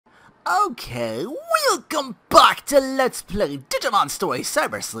Okay, welcome back to Let's Play Digimon Story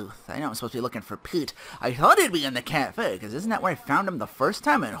Cyber Sleuth. I know I'm supposed to be looking for Pete. I thought he'd be in the cafe, because isn't that where I found him the first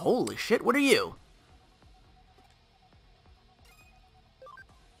time? And holy shit, what are you?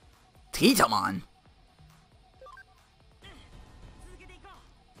 Titamon.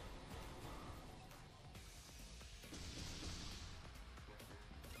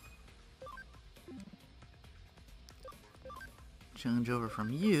 Change over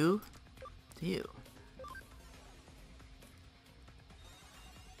from you to you.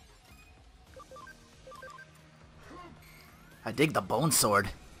 I dig the bone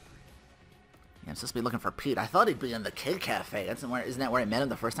sword. Yeah, I'm supposed to be looking for Pete. I thought he'd be in the kid cafe. Isn't that where I met him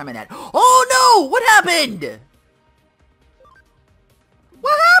the first time I met? Oh no! What happened?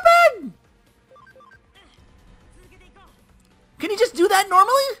 What happened? Can you just do that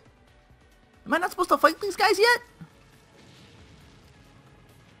normally? Am I not supposed to fight these guys yet?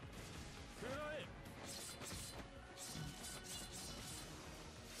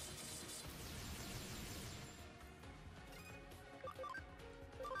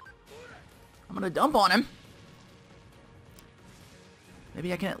 I'm gonna dump on him.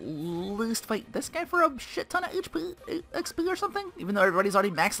 Maybe I can at least fight this guy for a shit ton of XP or something? Even though everybody's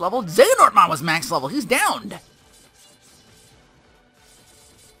already max level. Xehanortmon was max level. He's downed.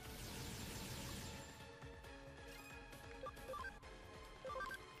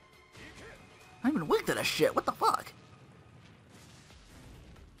 I'm even weak to this shit. What the fuck?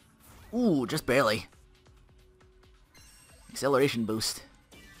 Ooh, just barely. Acceleration boost.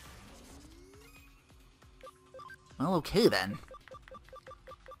 Well, okay then.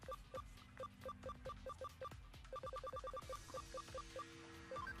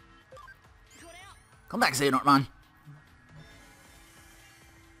 Come back, Xehanortmon.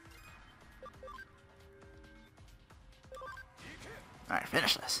 Alright,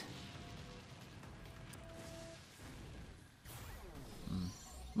 finish this.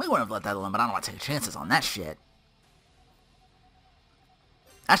 Might want to let that alone, but I don't want to take chances on that shit.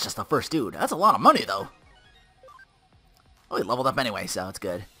 That's just the first dude. That's a lot of money, though. Oh, he leveled up anyway, so it's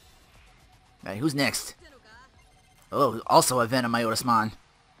good. Alright, who's next? Oh, also a Venom Iotismon.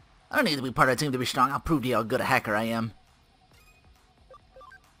 I don't need to be part of the team to be strong. I'll prove to you how good a hacker I am.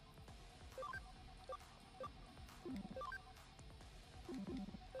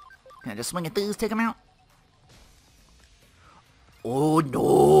 Can I just swing at these, take them out? Oh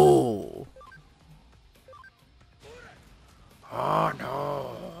no! Oh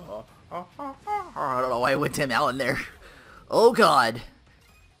no! I don't know why I went Tim Allen there. Oh god.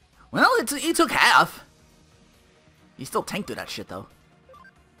 Well, he took half. He still tanked through that shit though.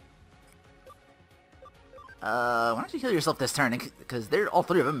 Why don't you heal yourself this turn? Because they're all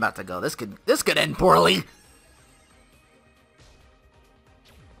three of them about to go. This could end poorly.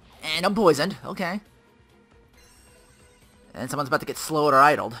 And I'm poisoned. Okay. And someone's about to get slowed or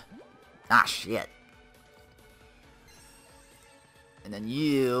idled. Ah, shit. And then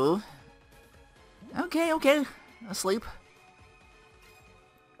you... Okay. Asleep.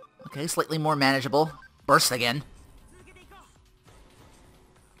 Okay, slightly more manageable. Burst again.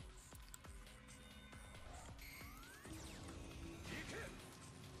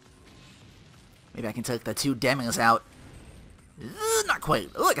 Maybe I can take the two Demons out. Not quite.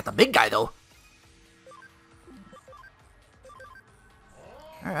 Oh, I got the big guy, though.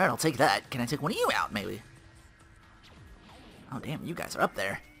 Alright, I'll take that. Can I take one of you out, maybe? Oh, damn, you guys are up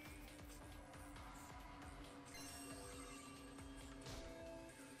there.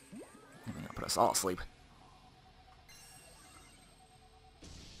 I think I'll put us all asleep.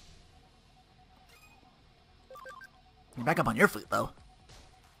 You're back up on your feet, though.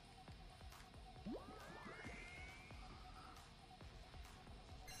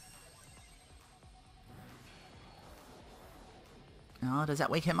 Oh, does that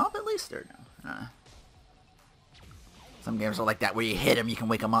wake him up at least, or no? Some games are like that, where you hit him, you can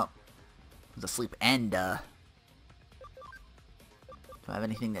wake him up. He's asleep, and, do I have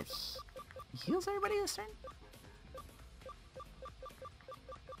anything that heals everybody this turn?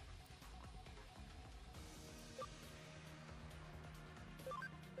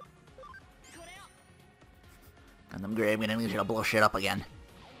 Gundam Gray, I'm gonna need you to blow shit up again.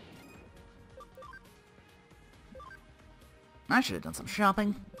 I should have done some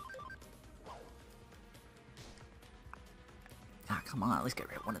shopping. Ah, come on, at least get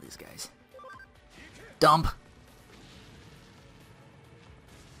rid of one of these guys. Dump!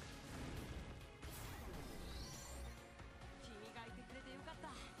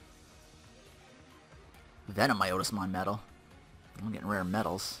 Venom Iotismon medal. I'm getting rare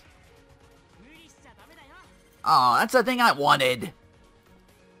medals. Oh, that's the thing I wanted!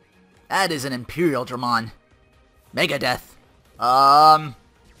 That is an Imperial Dramon. Mega Death. That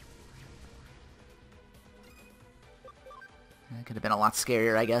could have been a lot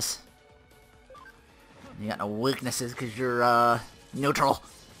scarier, I guess. You got no weaknesses because you're, neutral.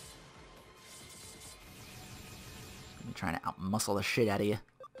 I'm trying to outmuscle the shit out of you.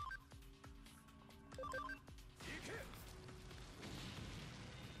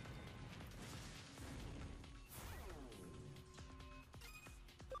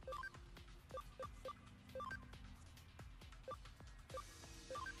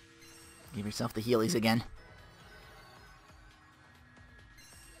 Give yourself the healies again.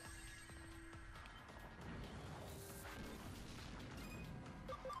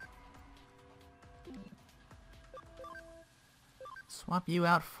 Swap you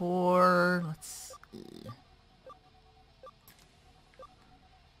out for... let's see. Let's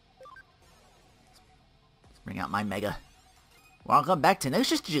bring out my Mega. Welcome back to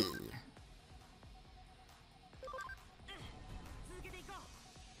Tenacious G.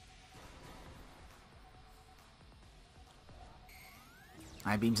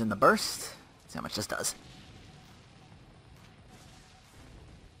 Eye beams in the burst. See how much this does.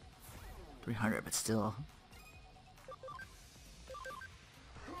 300, but still.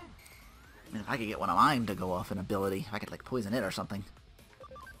 I mean, if I could get one of mine to go off an ability, if I could, like, poison it or something.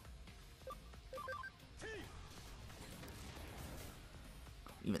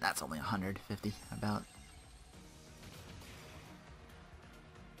 Even that's only 150, about.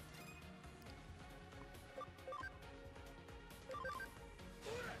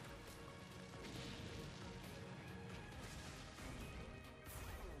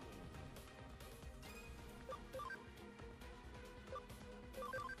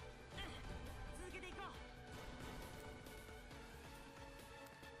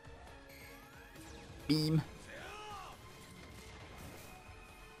 Beam.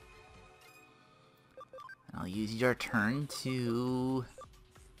 And I'll use your turn to...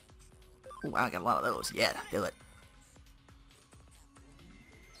 ooh, wow, I got a lot of those. Yeah, do it.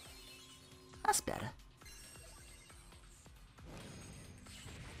 That's better.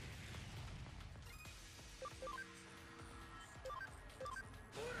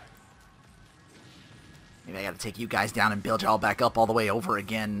 Maybe I gotta take you guys down and build y'all back up all the way over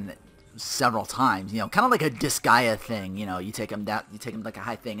again several times, you know, kind of like a Disgaea thing, you know, you take them down, you take them like a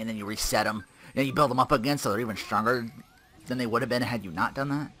high thing, and then you reset them, and then you build them up again so they're even stronger than they would have been had you not done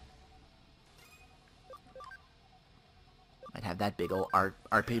that. Might have that big old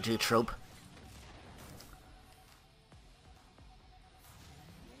RPG trope.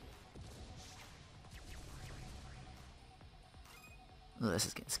 Oh, this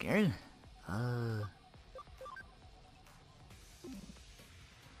is getting scary.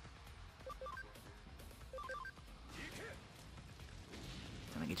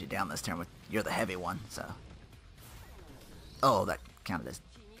 I'm gonna get you down this turn with... you're the heavy one, so... oh, that counted as...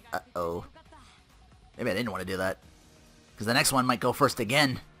 uh-oh. Maybe I didn't want to do that. Because the next one might go first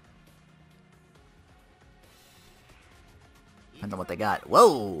again. Depends on what they got.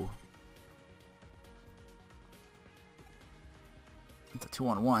 Whoa! It's a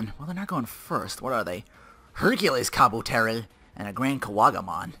 2-on-1. Well, they're not going first. What are they? Hercules Kabuteru and a Grand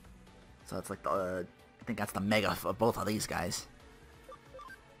Kawagamon. So it's like the... I think that's the Mega of both of these guys.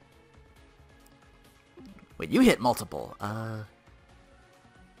 Wait, you hit multiple.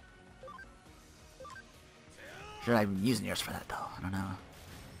 Should I be using yours for that, though? I don't know.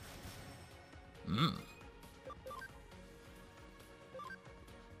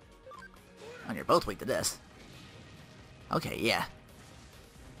 Oh, you're both weak to this. Okay, yeah.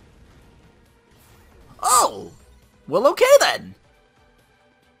 Oh! Well, okay then!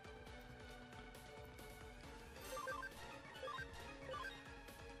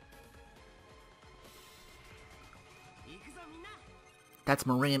 That's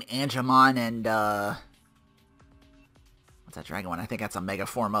Marine Angemon and, what's that dragon one? I think that's a mega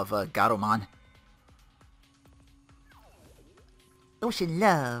form of, Garomon. Ocean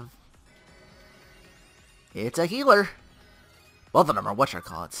Love. It's a healer. Both of them are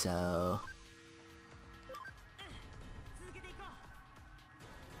whatchamacallit, so...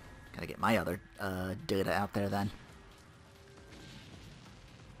 gotta get my other, data out there then.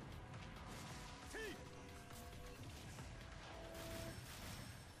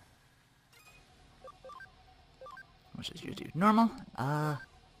 What does yours do? Normal?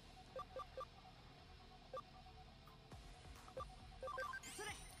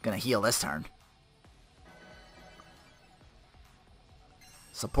 Gonna heal this turn.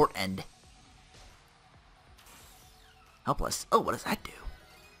 Support end. Helpless. Oh, what does that do?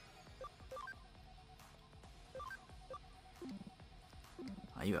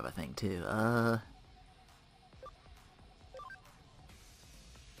 Oh, you have a thing too. I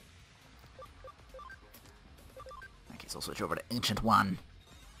guess I'll switch over to Ancient One.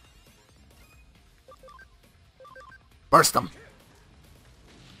 Burst them!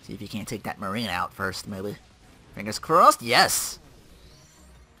 See if you can't take that Marine out first, maybe. Fingers crossed? Yes!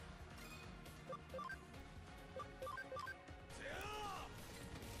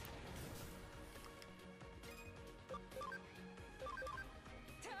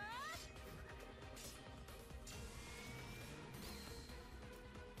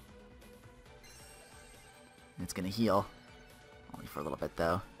 It's gonna heal. Only for a little bit,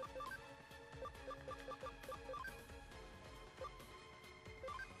 though.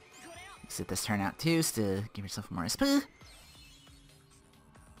 Sit this turn out, too, to give yourself more SP. See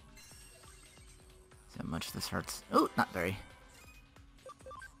how much this hurts. Oh, not very.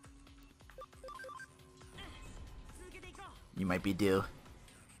 You might be due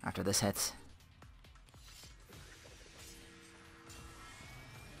after this hits.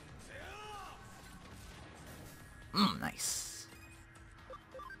 Nice.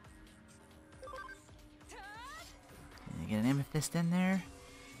 Can you get an amethyst in there?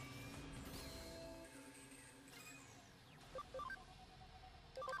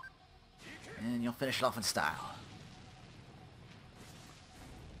 And you'll finish it off in style.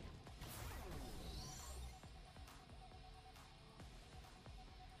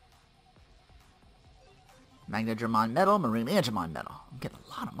 Magnadramon Metal, Marine Angemon Metal. I'm getting a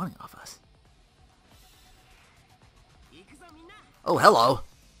lot of money off us. Oh, hello!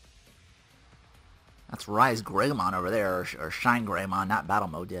 That's Rise Greymon over there, or Shine Greymon, not battle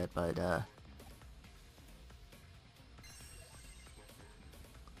mode yet, but,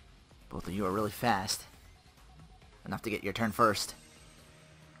 both of you are really fast. Enough to get your turn first.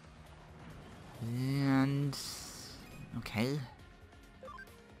 And... okay.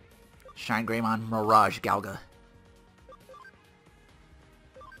 Shine Greymon, Mirage Galga.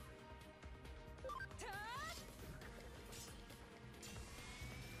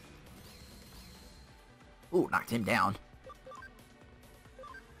 Ooh, knocked him down.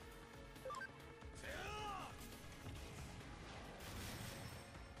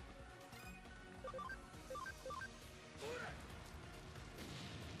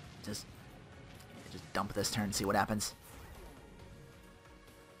 Just dump this turn and see what happens.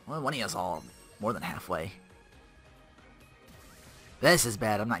 Well, one of us all more than halfway. This is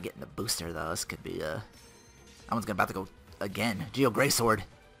bad. I'm not getting the booster though. This could be that one's about to go again. Geo Greysword.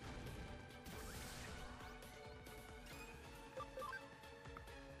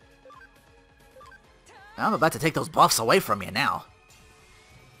 I'm about to take those buffs away from you now.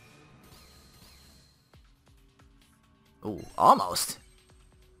 Ooh, almost.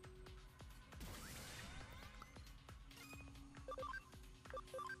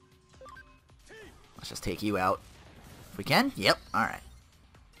 Let's just take you out. If we can? Yep, alright.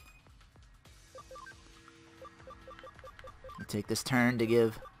 We'll take this turn to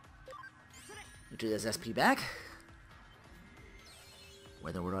give this SP back.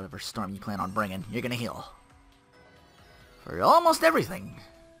 Whether whatever storm you plan on bringing, you're gonna heal. For almost everything.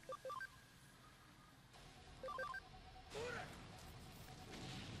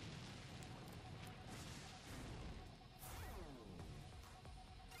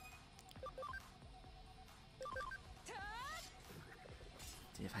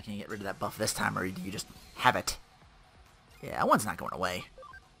 See if I can get rid of that buff this time, or do you just have it? Yeah, that one's not going away.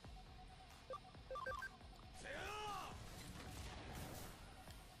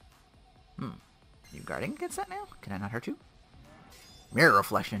 You guarding against that now? Can I not hurt you? Mirror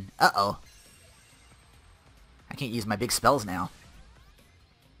Reflection. Uh-oh. I can't use my big spells now.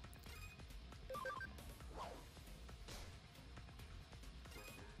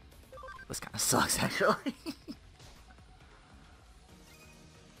 This kind of sucks, actually.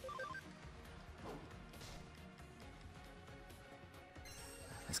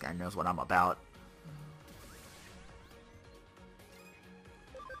 This guy knows what I'm about.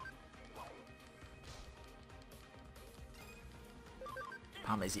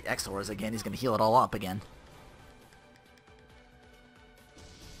 Problem is, he Exors again. He's going to heal it all up again.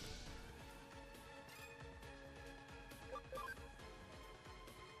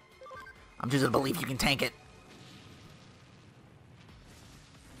 I'm just to believe you can tank it.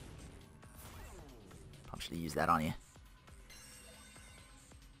 Probably should have used that on you.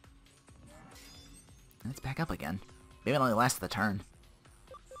 And it's back up again. Maybe it only lasts the turn.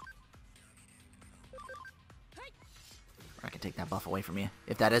 Or I can take that buff away from you.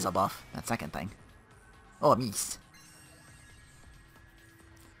 If that is a buff. That second thing. Oh, a miss.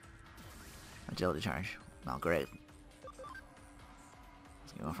 Agility charge. Well, great.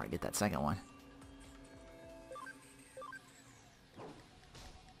 Let's go before I get that second one.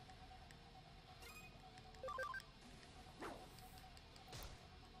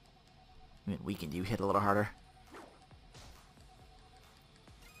 Even weakened, you hit a little harder.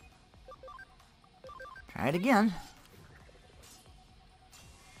 Try it again.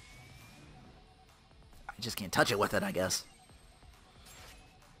 I just can't touch it with it, I guess.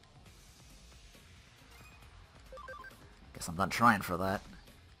 Guess I'm not trying for that.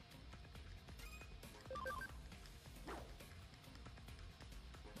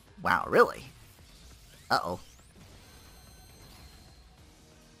 Wow, really? Uh-oh.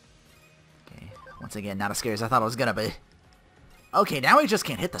 Okay, once again, not as scary as I thought it was gonna be. Okay, now he just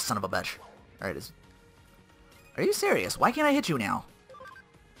can't hit the son of a bitch. Alright, are you serious? Why can't I hit you now?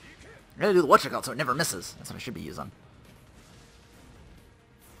 I gotta do the whatchamacallit so it never misses. That's what I should be using.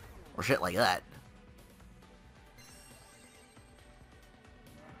 Or shit like that.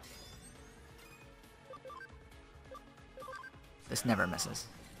 This never misses.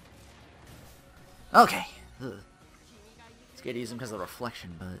 Okay. Ugh. Scared to use them because of the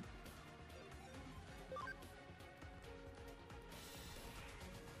reflection, but...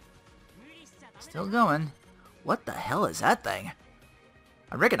 Still going. What the hell is that thing?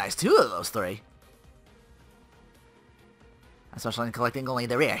 I recognize two of those three. Especially in collecting only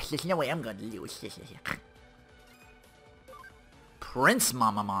the rare. There's no way I'm going to lose. Prince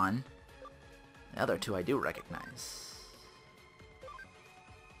Mamamon. The other two I do recognize.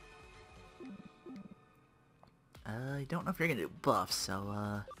 I don't know if you're going to do buffs,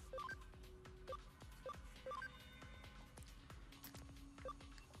 so,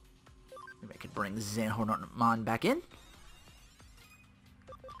 maybe I could bring Zanhornmon back in.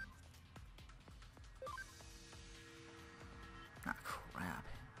 Ah, crap.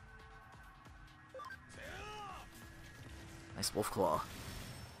 Nice Wolf Claw.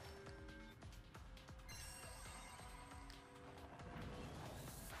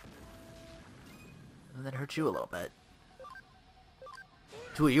 And that hurt you a little bit.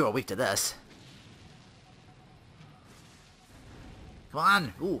 Two of you are weak to this. Come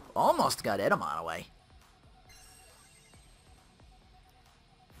on! Ooh, almost got Edamon away.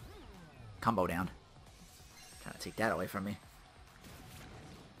 Combo down. Trying to take that away from me.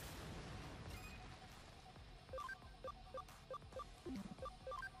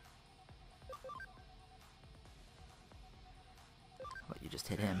 What, you just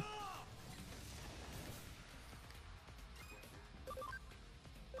hit him?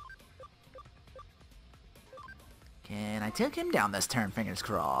 Can I take him down this turn? Fingers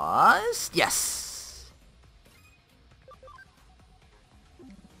crossed. Yes!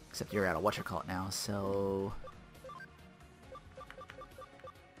 Except you're out of whatchamacallit now, so...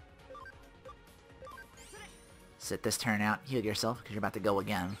 Sit this turn out. Heal yourself, because you're about to go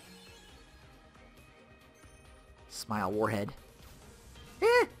again. Smile Warhead.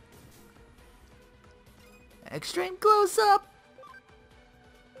 Eh! Extreme close-up!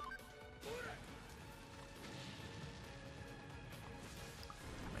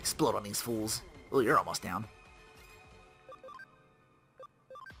 Explode on these fools. Oh, you're almost down.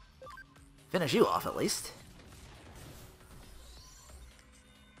 Finish you off, at least.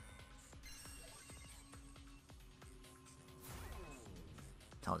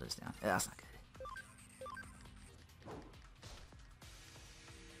 Intelligence down. Yeah, that's not good.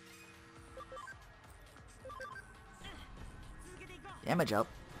 Damage up.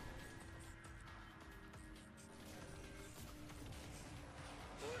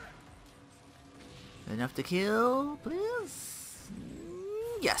 Enough to kill, please?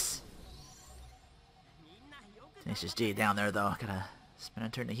 Yes. Tenacious G down there, though. Gotta spin a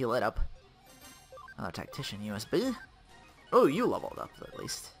turn to heal it up. Another Tactician USB. Oh, you leveled up, at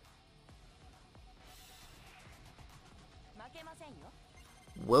least.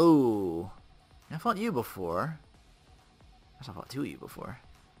 Whoa. I fought you before. I fought two of you before.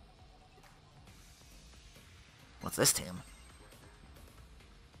 What's this team?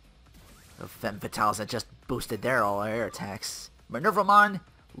 The Femme Fatales that just boosted their all air attacks. Minervamon,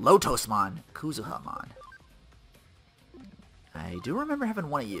 Lotosmon, Kuzuhamon. I do remember having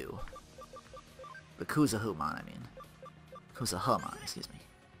one of you. The Kuzuhamon, I mean. Kuzuhamon, excuse me.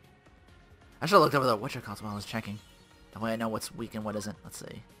 I should have looked over the whatchamacallit while I was checking. That way I know what's weak and what isn't. Let's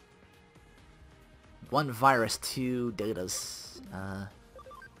see. One virus, two datas.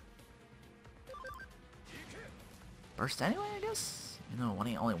 Burst anyway, I guess? You know,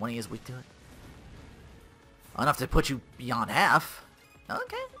 only one is weak to it. Enough to put you beyond half.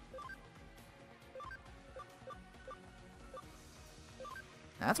 Okay.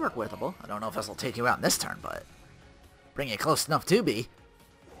 That's work withable. I don't know if this will take you out in this turn, but bring it close enough to be.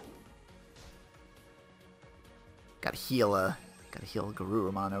 Gotta heal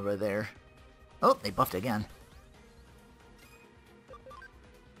Garurumon over there. Oh, they buffed again.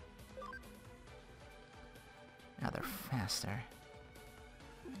 Now they're faster.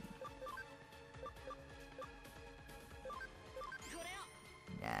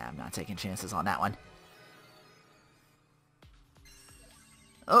 Yeah, I'm not taking chances on that one.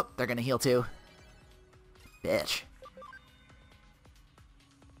 Oh, they're gonna heal too. Bitch.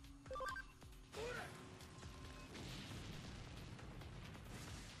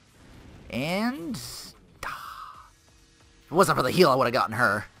 And... if it wasn't for the heal, I would have gotten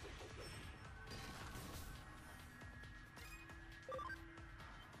her.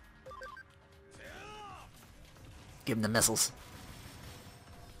 Give him the missiles.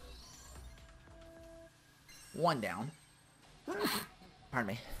 One down. Pardon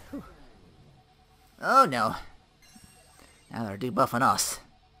me. Whew. Oh no. Now they're debuffing us.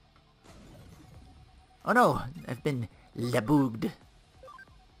 Oh no, I've been labooged.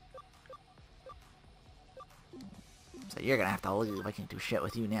 So you're gonna have to leave. I can't do shit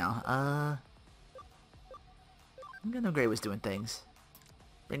with you now. Nakano Gray was doing things.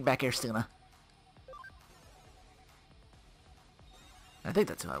 Bring back Airstuna. I think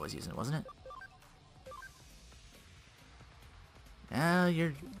that's who I was using, wasn't it?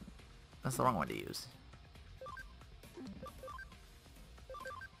 That's the wrong one to use. I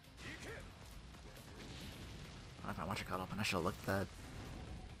don't know if I want you caught up, and I should have looked at that.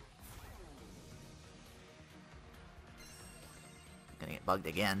 Gonna get bugged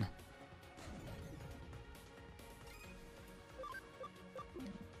again.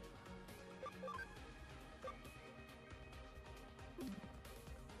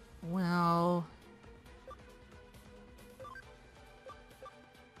 Well...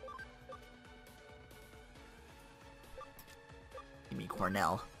 give me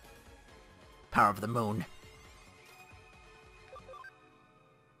Cornell. Power of the Moon.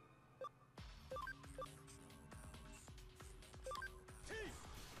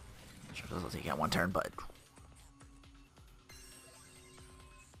 Sure doesn't take out one turn, but...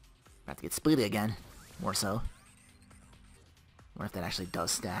 about to get Spooty again. More so. What if that actually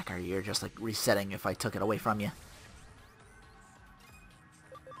does stack, or you're just like resetting if I took it away from you?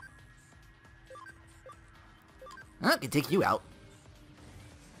 I can take you out.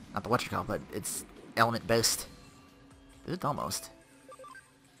 Not the whatchamacallit, but it's element based. It's almost.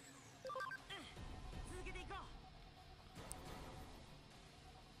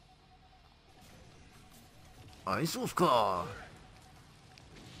 Ice Wolf Claw!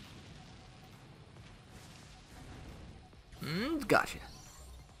 Gotcha.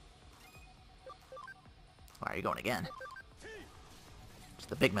 Why are you going again? Just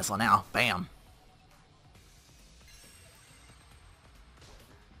the big missile now. Bam!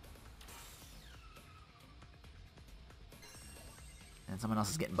 And someone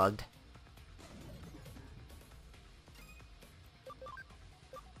else is getting bugged.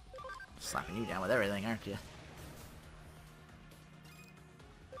 Slapping you down with everything, aren't you?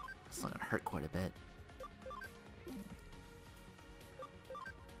 It's not gonna hurt quite a bit.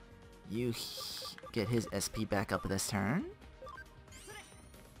 You get his SP back up this turn.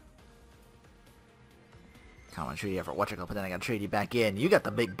 Kinda wanna trade you for whatchamacallit, but then I gotta trade you back in. You got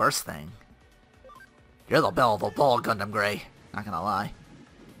the big burst thing. You're the belle of the ball, Gundam Gray. Not gonna lie.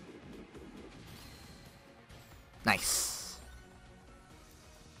 Nice.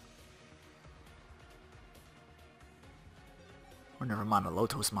 We're never mind a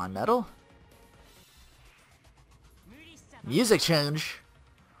Lotosmon medal. Music change.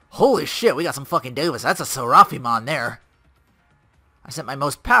 Holy shit, we got some fucking Davis. That's a Serafimon there. I sent my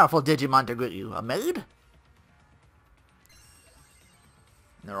most powerful Digimon to greet you. A maid?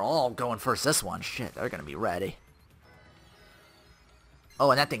 They're all going first this one. Shit, they're gonna be ready. Oh,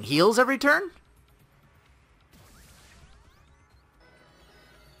 and that thing heals every turn?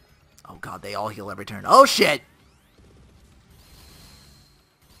 Oh god, they all heal every turn. Oh shit!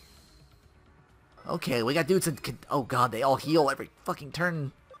 Okay, we got dudes in... oh god, they all heal every fucking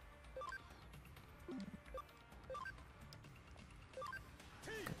turn.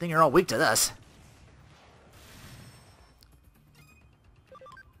 Good thing you're all weak to this.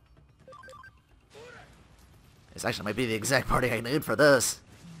 This actually might be the exact party I need for this.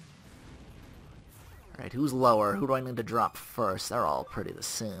 Alright, who's lower? Who do I need to drop first? They're all pretty the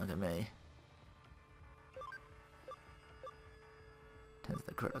same to me. 10's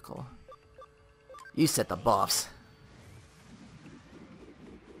the critical. You set the buffs.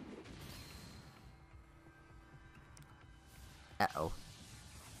 Uh-oh.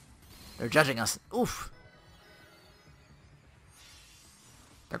 They're judging us. Oof.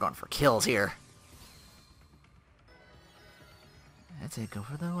 They're going for kills here. That's it. Go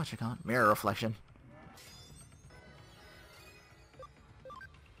for the whatchamacallit? Mirror reflection.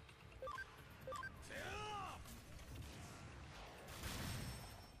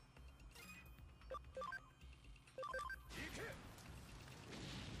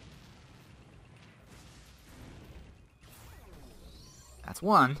 That's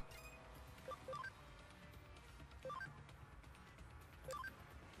one.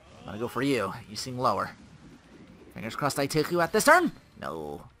 I'm gonna go for you. You seem lower. Fingers crossed I take you at this turn?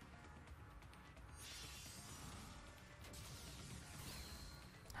 No.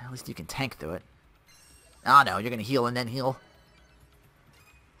 At least you can tank through it. Oh no, you're gonna heal and then heal.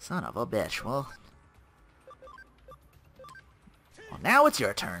 Son of a bitch. Well, now it's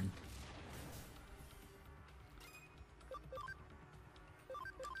your turn.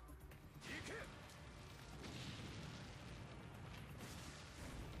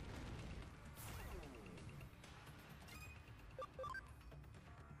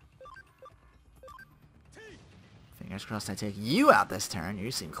 Fingers crossed I take you out this turn. You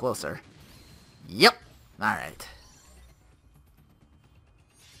seem closer. Yep. Alright.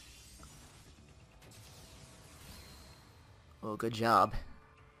 Well, good job.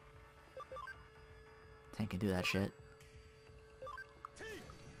 Tank can do that shit.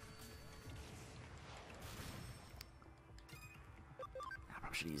 I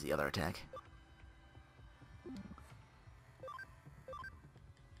probably should use the other attack.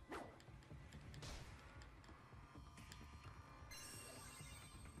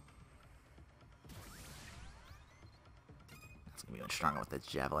 That's gonna be much stronger with this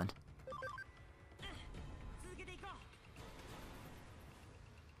javelin.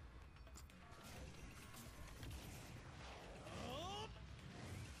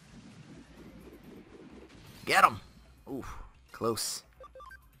 Get him! Ooh, close.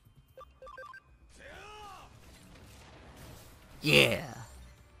 Yeah!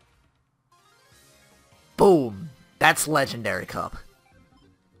 Boom! That's Legendary Cup.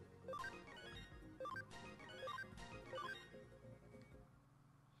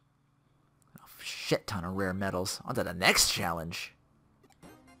 A shit ton of rare medals. On to the next challenge.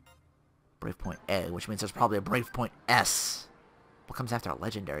 Brave Point A, which means there's probably a Brave Point S. What comes after a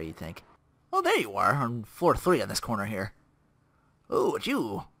Legendary, you think? Oh, there you are, on floor 3 on this corner here. Oh, it's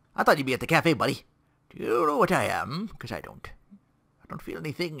you. I thought you'd be at the cafe, buddy. Do you know what I am? Because I don't. I don't feel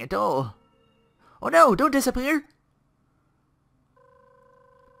anything at all. Oh no, don't disappear!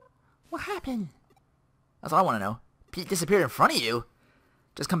 What happened? That's all I want to know. Pete disappeared in front of you?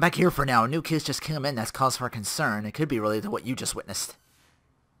 Just come back here for now. A new case just came in that's cause for concern. It could be related to what you just witnessed.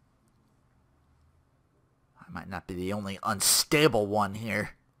 I might not be the only unstable one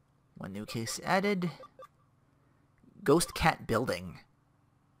here. One new case added. Ghost Cat Building.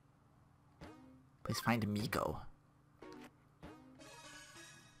 Please find Miko.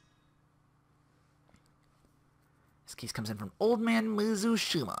 This case comes in from Old Man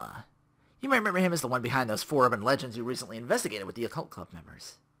Mizushima. You might remember him as the one behind those 4 urban legends you recently investigated with the Occult Club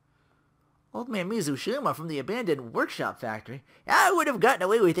members. Old Man Mizushima from the abandoned workshop factory. I would have gotten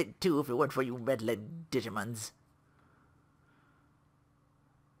away with it too if it weren't for you red-legged Digimons.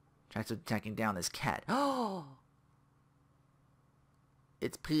 Tries attacking down this cat. Oh!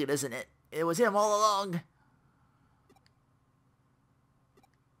 It's Pete, isn't it? It was him all along.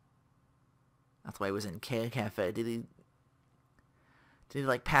 That's why he was in Cafe. Did he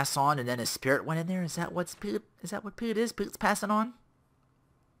like pass on and then his spirit went in there? Is that what's Pete? Is that what Pete is? Pete's passing on?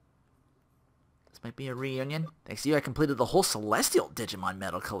 This might be a reunion. Thanks to you, I completed the whole Celestial Digimon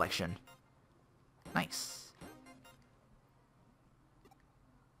medal collection. Nice.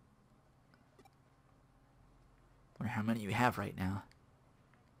 Wonder how many you have right now.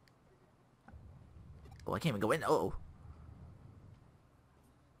 Oh, I can't even go in. Uh-oh.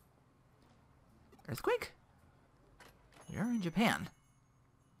 Earthquake? You're in Japan.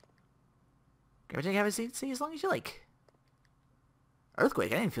 Give or have a seat, see as long as you like.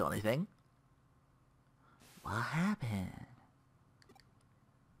 Earthquake, I didn't feel anything. What happened?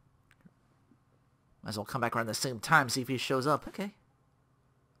 Might as well come back around the same time, see if he shows up. Okay.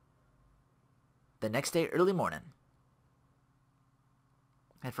 The next day, early morning.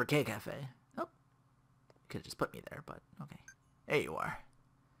 Head for K-Cafe. Oh. Could have just put me there, but okay. There you are.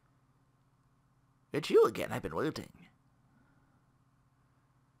 It's you again. I've been waiting.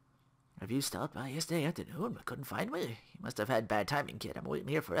 Have you stopped by yesterday afternoon but couldn't find me? You must have had bad timing, kid. I'm waiting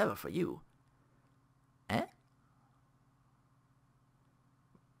here forever for you. Eh?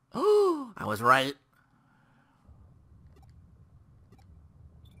 Oh, I was right.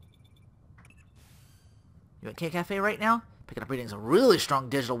 You at K-Cafe right now? Picking up readings of really strong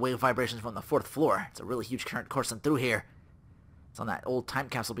digital wave vibrations from the 4th floor. It's a really huge current coursing through here. So that old time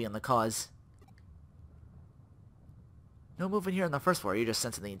capsule being the cause. No movement here on the first floor. You're just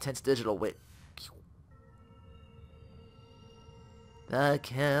sensing the intense digital weight. The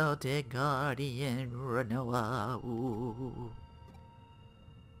Celtic Guardian Renoa.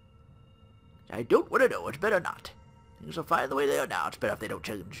 I don't want to know. It's better not. Things are fine the way they are now. It's better if they don't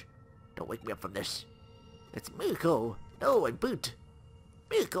change. Don't wake me up from this. It's Miko. No, I'm Boot.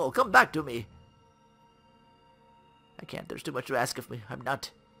 Miko, come back to me. I can't. There's too much to ask of me. I'm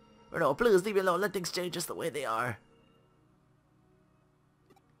not. Reno, please leave me alone. Let things change just the way they are.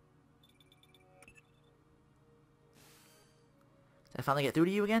 Did I finally get through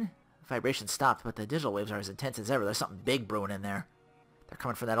to you again? The vibration stopped, but the digital waves are as intense as ever. There's something big brewing in there. They're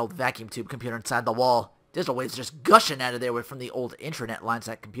coming from that old vacuum tube computer inside the wall. Digital waves just gushing out of there from the old intranet lines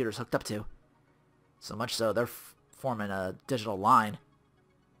that computer's hooked up to. So much so, they're forming a digital line.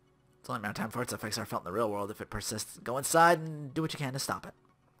 It's only a matter of time before its effects are felt in the real world if it persists. Go inside and do what you can to stop it.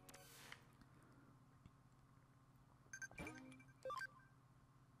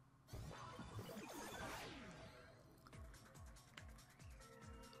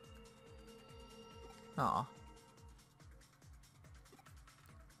 Aw.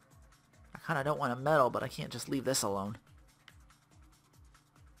 I kinda don't want to meddle, but I can't just leave this alone.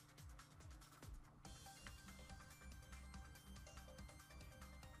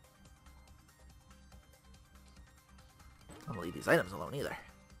 I don't leave these items alone either.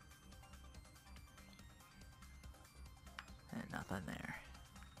 And nothing there.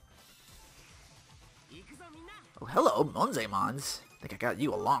 Oh, hello, Monzemons. I think I got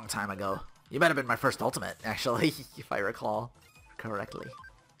you a long time ago. You might have been my first ultimate, actually, if I recall correctly.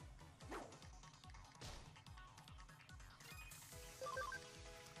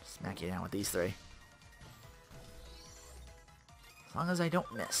 Smack you down with these three. As long as I don't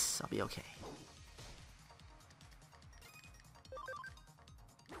miss, I'll be okay.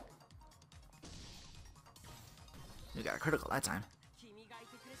 You got a critical that time.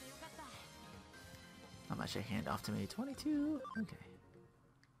 How much I hand off to me? 22? Okay.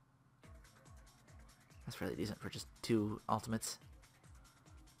 That's fairly decent for just 2 ultimates.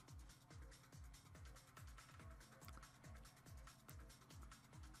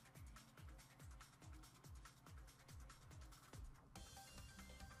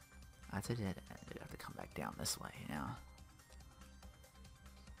 That's a dead end. I have to come back down this way now.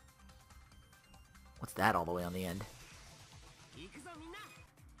 What's that all the way on the end?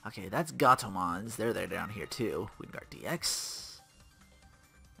 Okay, that's Gatomons. They're down here too. Wingard DX.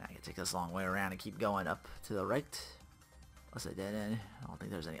 I can take this long way around and keep going up to the right. Unless I dead end. I don't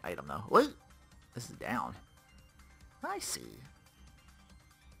think there's any item though. Wait! This is down. I see.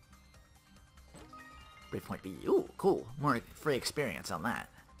 Breakpoint B. Ooh, cool. More free experience on that.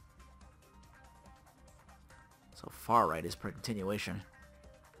 So far right is per continuation.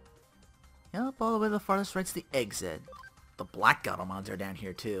 Yep, all the way to the farthest right's the exit. The black Gatomons are down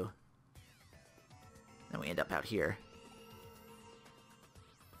here too. Then we end up out here.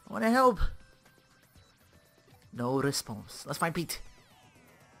 I want to help. No response. Let's find Pete.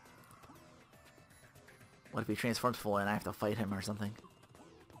 What if he transforms fully and I have to fight him or something?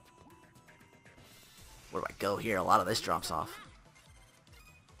 Where do I go here? A lot of this drops off.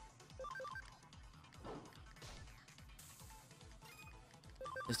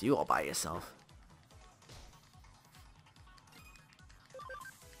 Just you all by yourself.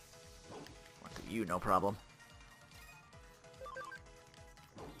 One to you, no problem.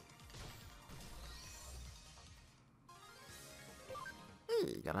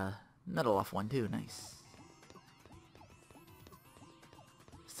 Hey, got a medal off one too, nice.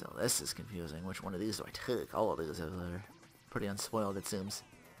 So this is confusing. Which one of these do I take? All of these are pretty unspoiled, it seems.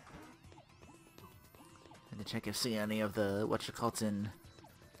 And to check if see any of the whatchamacallits in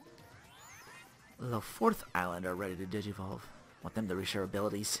the 4th island are ready to digivolve. Want them to reshare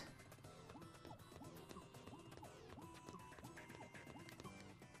abilities.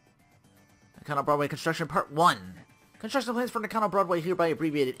 Nakano Broadway Construction Part 1. Construction plans for Nakano Broadway hereby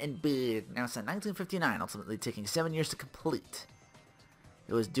abbreviated NB, announced in 1959, ultimately taking 7 years to complete.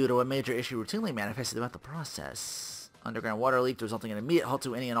 It was due to a major issue routinely manifested throughout the process. Underground water leaked, resulting in an immediate halt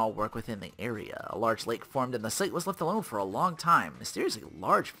to any and all work within the area. A large lake formed and the site was left alone for a long time. Mysteriously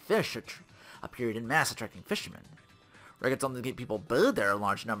large fish appeared in mass, attracting fishermen. Records only indicate people bathed there in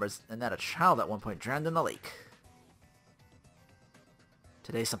large numbers, and that a child at one point drowned in the lake.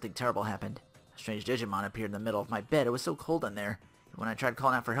 Today something terrible happened. A strange Digimon appeared in the middle of my bed. It was so cold in there. When I tried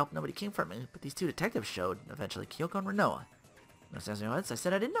calling out for help, nobody came for me, but these 2 detectives showed, eventually Kyoko and Renoa. No sense in your heads, I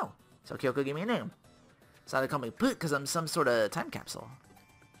said I didn't know. So Kyoko gave me a name. So they call me Put because I'm some sort of time capsule.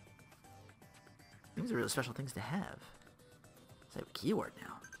 These are really special things to have. I have a keyword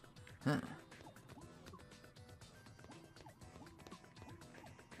now. Huh.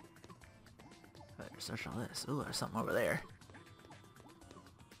 Search all this. Ooh, there's something over there.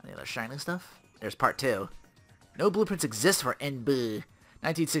 Any other shiny stuff? There's part 2. No blueprints exist for NB.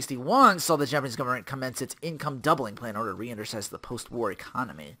 1961 saw the Japanese government commence its income doubling plan in order to re-energize the post-war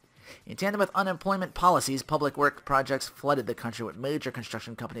economy. In tandem with unemployment policies, public work projects flooded the country with major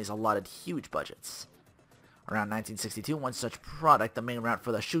construction companies allotted huge budgets. Around 1962, one such product, the main route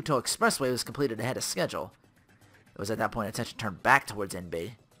for the Shuto Expressway, was completed ahead of schedule. It was at that point attention turned back towards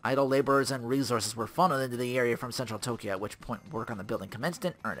NB. Idle laborers and resources were funneled into the area from central Tokyo, at which point work on the building commenced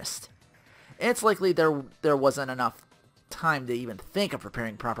in earnest. It's likely there wasn't enough time to even think of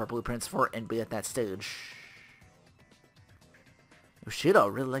preparing proper blueprints for NB at that stage.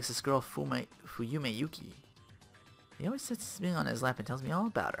 Yoshido really likes this girl Fuyume Yuki. He always sits me on his lap and tells me all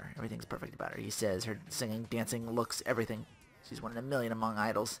about her. Everything's perfect about her. He says her singing, dancing, looks, everything. She's one in a million among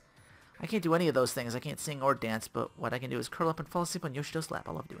idols. I can't do any of those things. I can't sing or dance, but what I can do is curl up and fall asleep on Yoshido's lap.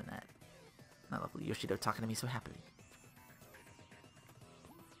 I love doing that. I love Yoshido talking to me so happily.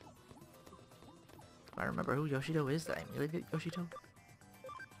 Do I remember who Yoshido is? Did I really get Yoshido?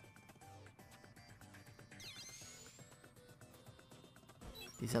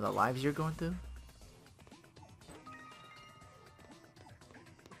 These are the lives you're going through?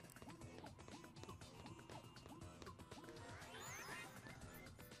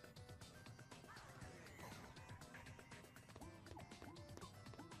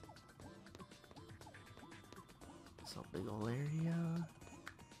 So big ol' area.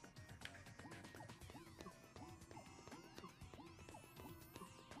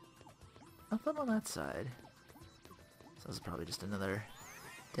 Nothing on that side. So this is probably just another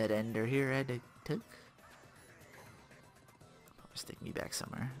dead ender here I had to take. Probably stick me back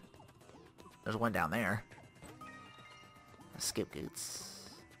somewhere. There's one down there. Escape gates.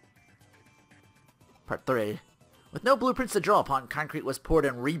 Part 3. With no blueprints to draw upon, concrete was poured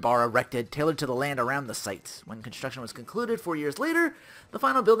and rebar erected, tailored to the land around the site. When construction was concluded 4 years later, the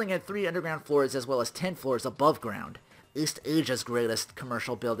final building had 3 underground floors as well as 10 floors above ground. East Asia's greatest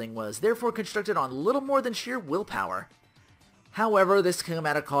commercial building was therefore constructed on little more than sheer willpower. However, this came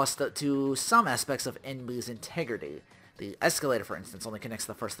at a cost to some aspects of NB's integrity. The escalator, for instance, only connects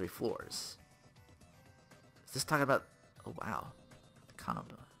the first 3 floors. Is this talking about... Oh, wow. Nakano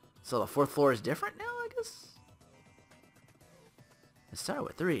Building. So the 4th floor is different now, I guess? It started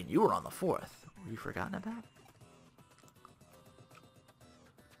with 3, and you were on the 4th. Were you forgotten about?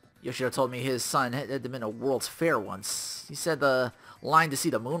 Yoshido told me his son had been to a World's Fair once. He said the line to see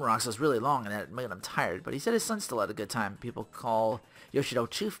the moon rocks was really long and that it made him tired, but he said his son still had a good time. People call Yoshido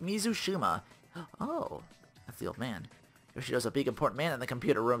Chief Mizushima. Oh, that's the old man. Yoshido's a big important man in the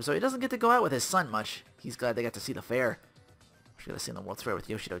computer room, so he doesn't get to go out with his son much. He's glad they got to see the fair. I should have seen the World's Fair with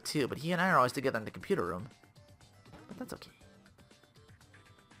Yoshido too, but he and I are always together in the computer room. But that's okay.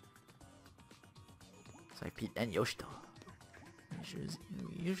 So I Pete and Yoshido.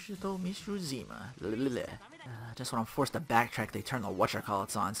 Yoshido Mishuzima. Just when I'm forced to backtrack, they turn the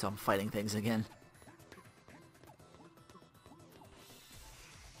whatchamacallits on, so I'm fighting things again.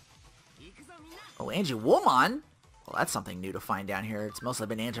 Oh, Angiwomon? Well, that's something new to find down here. It's mostly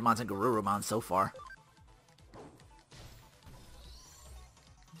been Angemons and Garurumon so far.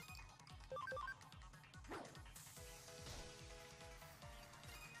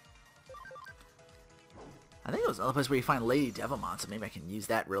 I think it was another place where you find Lady Devamon, so maybe I can use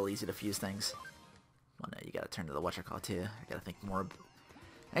that real easy to fuse things. Well, no, you gotta turn to the whatchamacallit too. I gotta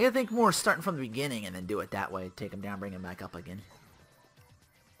think more starting from the beginning and then do it that way. Take him down, bring him back up again.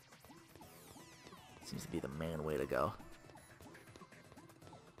 Seems to be the main way to go.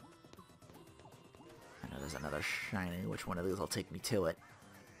 I know there's another shiny. Which one of these will take me to it?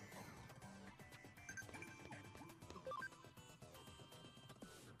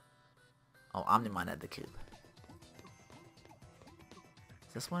 Oh, Omnimon had the cube.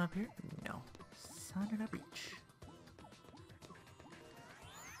 Is this one up here? No. Sonata Beach.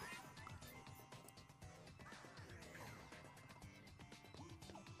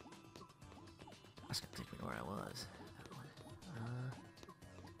 That's gonna take me to where I was. That one.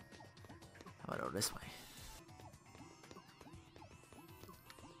 How about over this way?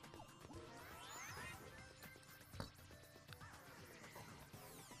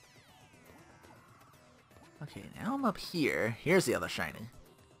 Okay, now I'm up here. Here's the other shiny.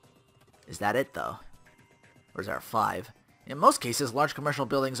 Is that it, though? Or is there 5? In most cases, large commercial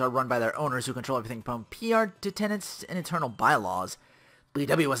buildings are run by their owners who control everything from PR to tenants and internal bylaws.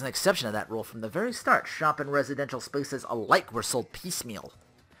 BW was an exception to that rule from the very start. Shop and residential spaces alike were sold piecemeal.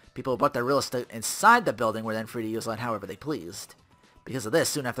 People who bought their real estate inside the building were then free to use it however they pleased. Because of this,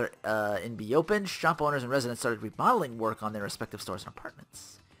 soon after NB opened, shop owners and residents started remodeling work on their respective stores and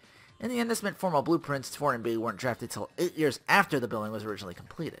apartments. In the end, this meant formal blueprints for NB weren't drafted until 8 years after the building was originally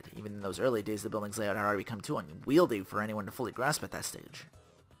completed. Even in those early days, the building's layout had already become too unwieldy for anyone to fully grasp at that stage.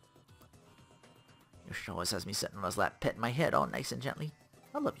 Yoshito always has me sitting on his lap, petting my head all nice and gently.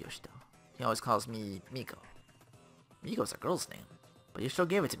 I love Yoshito. He always calls me Miko. Miko's a girl's name, but Yoshito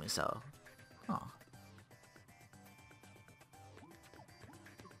gave it to me, so... Oh.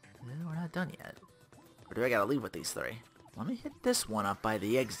 We're not done yet. Or do I gotta leave with these three? Let me hit this one up by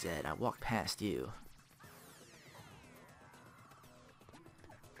the exit. I walked past you.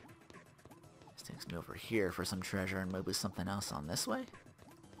 This takes me over here for some treasure and maybe something else on this way.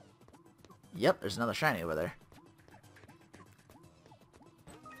 Yep, there's another shiny over there.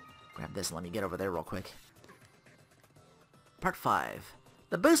 Grab this and let me get over there real quick. Part 5.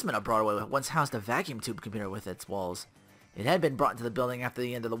 The basement of Broadway once housed a vacuum tube computer with its walls. It had been brought into the building after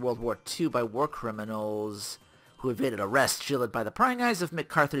the end of the World War II by war criminals who evaded arrest, shielded by the prying eyes of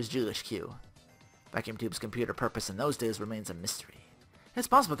MacArthur's Jewish Q. Vacuum tube's computer purpose in those days remains a mystery. It's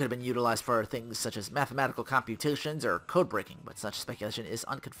possible it could have been utilized for things such as mathematical computations or code breaking, but such speculation is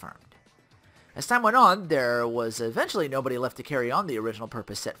unconfirmed. As time went on, there was eventually nobody left to carry on the original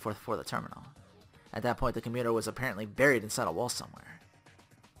purpose set forth for the terminal. At that point, the computer was apparently buried inside a wall somewhere.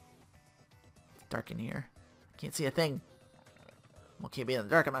 It's dark in here. Can't see a thing. Well, can't be in the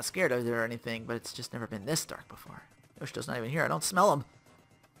dark. I'm not scared of it or anything, but it's just never been this dark before. Yoshito's not even here. I don't smell him.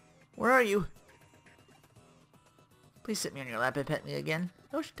 Where are you? Please sit me on your lap and pet me again.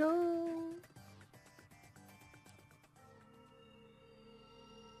 Yoshito!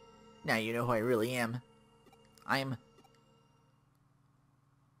 Now you know who I really am. I'm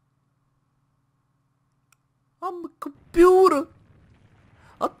a computer.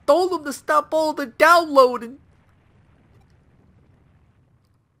 I told them to stop all the downloading.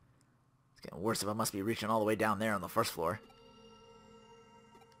 It's getting worse if I must be reaching all the way down there on the first floor.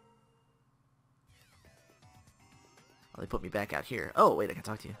 Oh, they put me back out here. Oh, wait, I can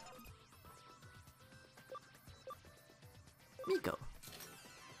talk to you. Miko.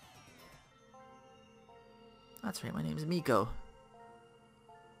 That's right, my name's Miko.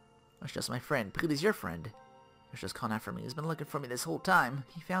 That's just my friend. Please, your friend. He's just calling out for me. He's been looking for me this whole time.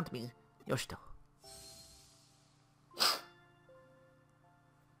 He found me. Yoshito.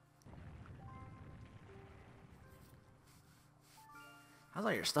 How's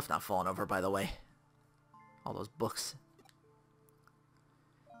all your stuff not falling over, by the way? All those books.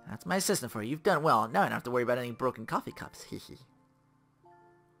 That's my assistant for you. You've done well. Now I don't have to worry about any broken coffee cups. Hehe.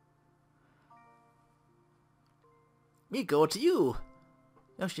 Miko, it's you!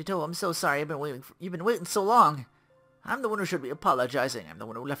 Yoshito, I'm so sorry. You've been waiting so long. I'm the one who should be apologizing. I'm the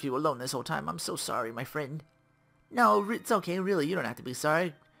one who left you alone this whole time. I'm so sorry, my friend. No, it's okay, really. You don't have to be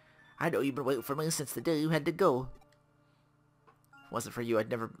sorry. I know you've been waiting for me since the day you had to go. If it wasn't for you, I'd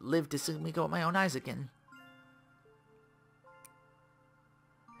never live to see Miko with my own eyes again.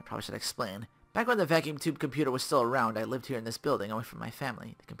 I probably should explain. Back when the vacuum tube computer was still around, I lived here in this building, away from my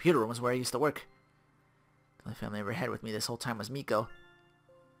family. The computer room was where I used to work. The only family I ever had with me this whole time was Miko.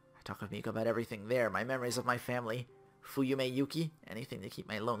 I talk with Miko about everything there, my memories of my family, Fuyume Yuki, anything to keep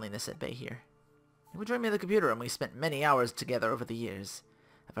my loneliness at bay here. He would join me in the computer room. We spent many hours together over the years.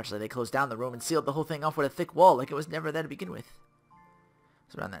 Eventually they closed down the room and sealed the whole thing off with a thick wall like it was never there to begin with. It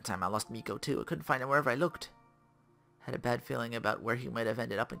was around that time I lost Miko too. I couldn't find him wherever I looked. Had a bad feeling about where he might have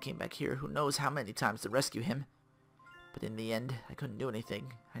ended up and came back here. Who knows how many times to rescue him. But in the end, I couldn't do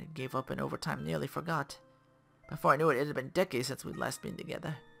anything. I gave up and over time nearly forgot. Before I knew it, it had been decades since we'd last been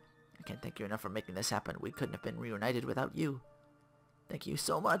together. I can't thank you enough for making this happen. We couldn't have been reunited without you. Thank you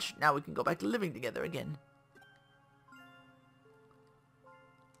so much. Now we can go back to living together again.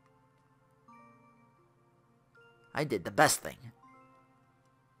 I did the best thing.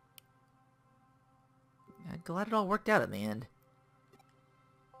 I'm glad it all worked out in the end.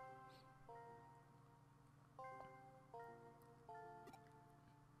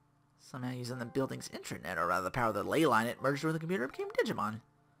 Somehow using the building's intranet, or rather the power of the ley line it merged with the computer, became Digimon.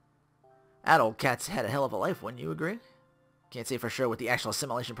 That old cat's had a hell of a life, wouldn't you agree? Can't say for sure what the actual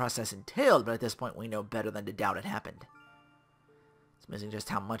assimilation process entailed, but at this point we know better than to doubt it happened. It's amazing just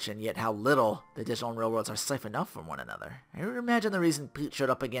how much and yet how little the digital and real worlds are siphoned off from one another. I would imagine the reason Pete showed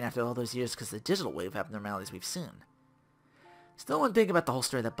up again after all those years is because the digital wave abnormalities we've seen. Still one thing about the whole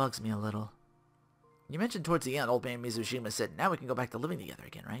story that bugs me a little. You mentioned towards the end, old man Mizushima said, now we can go back to living together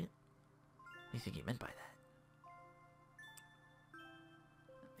again, right? What do you think he meant by that?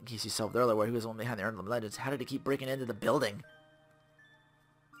 In case you solved earlier where he was the one behind the Urban Legends, how did he keep breaking into the building?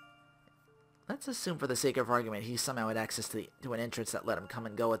 Let's assume for the sake of argument he somehow had access to an entrance that let him come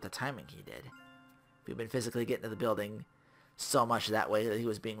and go at the timing he did. If he'd been physically getting to the building so much that way that he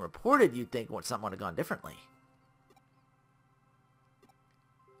was being reported, you'd think something would have gone differently.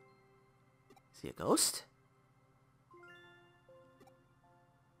 Is he a ghost?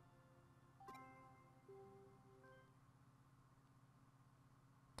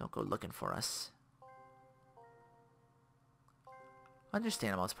 Don't go looking for us.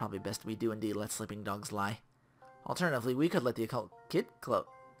 Understandable, it's probably best we do indeed let sleeping dogs lie. Alternatively, we could let the occult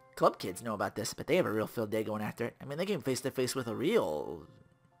club kids know about this, but they have a real field day going after it. I mean, they came face to face with a real...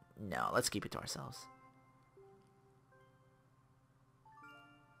 No, let's keep it to ourselves.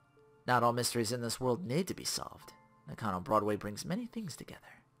 Not all mysteries in this world need to be solved. Nakano Broadway brings many things together.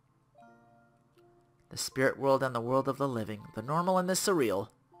 The spirit world and the world of the living, the normal and the surreal,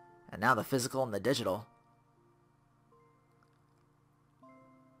 and now the physical and the digital.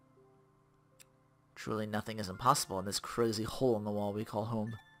 Truly nothing is impossible in this crazy hole in the wall we call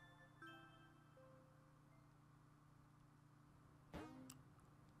home.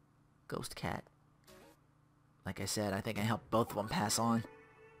 Ghost cat. Like I said, I think I helped both of them pass on.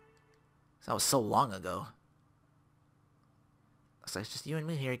 That was so long ago. Looks like it's just you and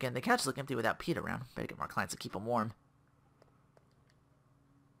me here again. The couch look empty without Pete around. Better get more clients to keep them warm.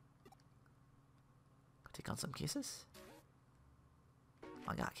 Take on some cases.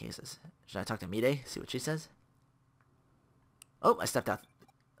 I got cases. Should I talk to Mide? See what she says? Oh, I stepped out.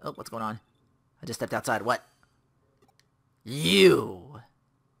 Oh, what's going on? I just stepped outside. What? You!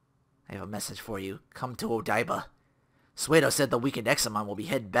 I have a message for you. Come to Odaiba. Suedo said the weakened Examon will be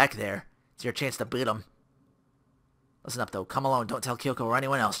heading back there. It's your chance to beat him. Listen up, though. Come alone. Don't tell Kyoko or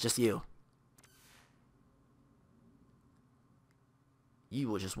anyone else. Just you. You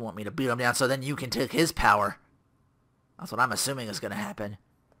will just want me to beat him down so then you can take his power. That's what I'm assuming is going to happen.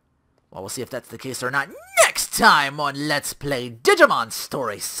 Well, we'll see if that's the case or not next time on Let's Play Digimon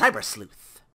Story Cyber Sleuth.